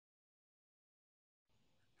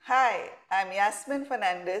Hi, I'm Yasmin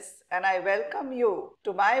Fernandes and I welcome you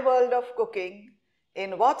to my world of cooking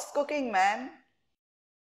in What's Cooking Man?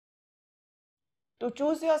 To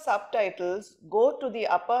choose your subtitles, go to the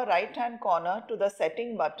upper right hand corner to the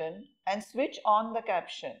setting button and switch on the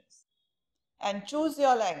captions and choose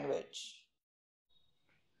your language.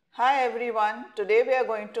 Hi everyone, today we are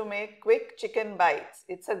going to make quick chicken bites.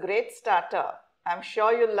 It's a great starter. I'm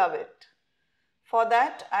sure you'll love it. For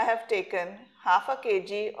that, I have taken half a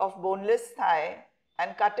kg of boneless thigh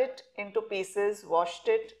and cut it into pieces, washed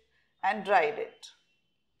it and dried it.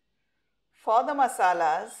 For the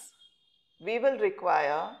masalas, we will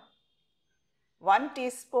require 1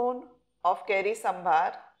 teaspoon of keri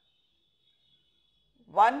sambhar,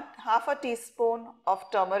 half a teaspoon of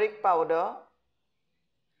turmeric powder,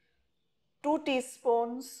 2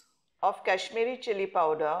 teaspoons of Kashmiri chilli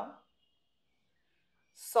powder,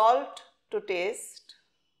 salt to taste,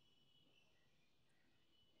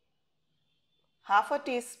 half a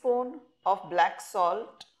teaspoon of black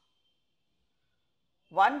salt,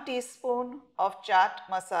 1 teaspoon of chaat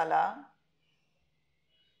masala,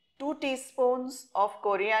 2 teaspoons of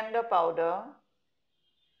coriander powder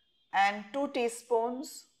and 2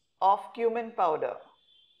 teaspoons of cumin powder.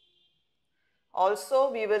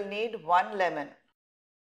 Also, we will need 1 lemon.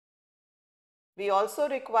 We also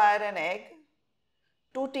require an egg,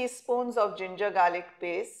 2 teaspoons of ginger garlic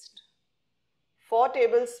paste, 4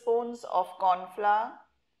 tablespoons of cornflour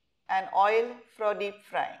and oil for deep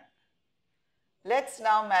frying. Let's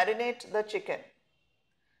now marinate the chicken.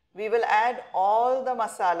 We will add all the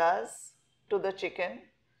masalas to the chicken,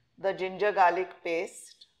 the ginger garlic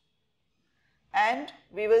paste, and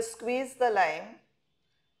we will squeeze the lime.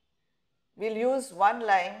 We'll use 1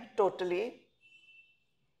 lime totally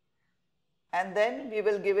and then we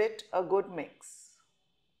will give it a good mix.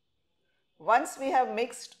 Once we have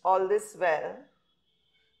mixed all this well,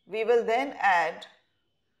 we will then add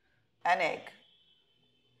an egg.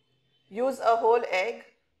 Use a whole egg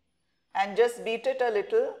and just beat it a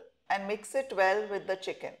little and mix it well with the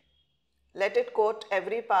chicken. Let it coat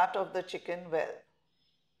every part of the chicken well.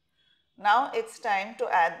 Now it's time to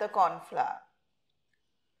add the cornflour.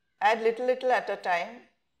 Add little at a time,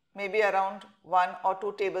 maybe around 1 or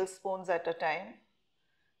 2 tablespoons at a time,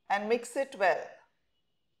 and mix it well.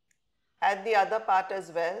 Add the other part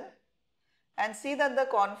as well and see that the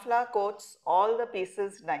cornflour coats all the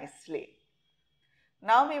pieces nicely.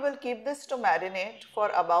 Now we will keep this to marinate for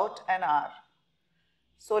about an hour.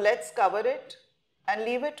 So let's cover it and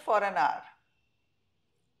leave it for an hour.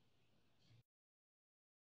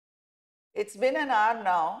 It's been an hour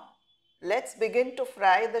now. Let's begin to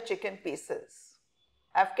fry the chicken pieces.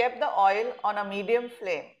 I've kept the oil on a medium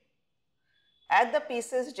flame. Add the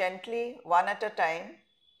pieces gently one at a time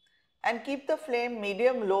and keep the flame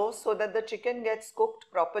medium-low so that the chicken gets cooked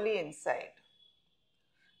properly inside.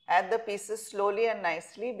 Add the pieces slowly and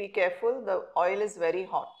nicely. Be careful, the oil is very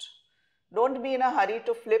hot. Don't be in a hurry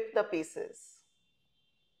to flip the pieces.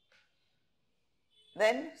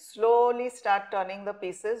 Then slowly start turning the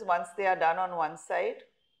pieces once they are done on one side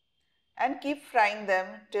and keep frying them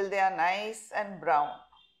till they are nice and brown.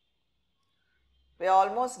 We are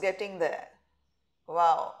almost getting there.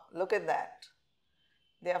 Wow, look at that.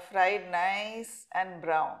 They are fried nice and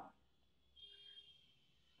brown.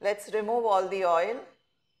 Let's remove all the oil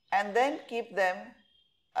and then keep them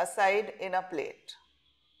aside in a plate.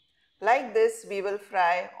 Like this, we will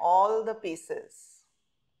fry all the pieces.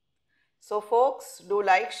 So folks, do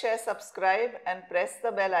like, share, subscribe and press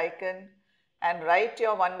the bell icon and write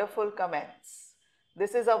your wonderful comments.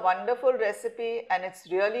 This is a wonderful recipe and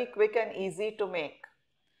it's really quick and easy to make.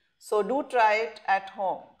 So do try it at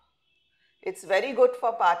home. It's very good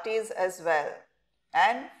for parties as well.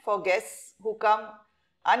 And for guests who come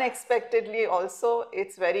unexpectedly also,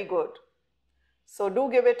 it's very good. So do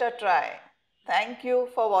give it a try. Thank you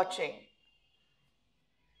for watching.